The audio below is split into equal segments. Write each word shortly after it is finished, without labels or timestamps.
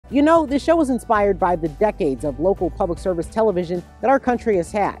You know, this show was inspired by the decades of local public service television that our country has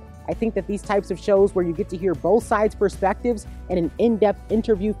had. I think that these types of shows where you get to hear both sides' perspectives in an in-depth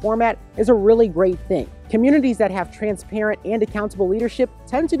interview format is a really great thing. Communities that have transparent and accountable leadership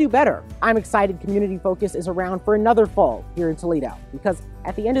tend to do better. I'm excited Community Focus is around for another fall here in Toledo, because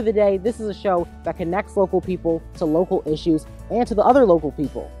at the end of the day, this is a show that connects local people to local issues and to the other local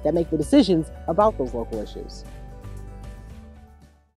people that make the decisions about those local issues.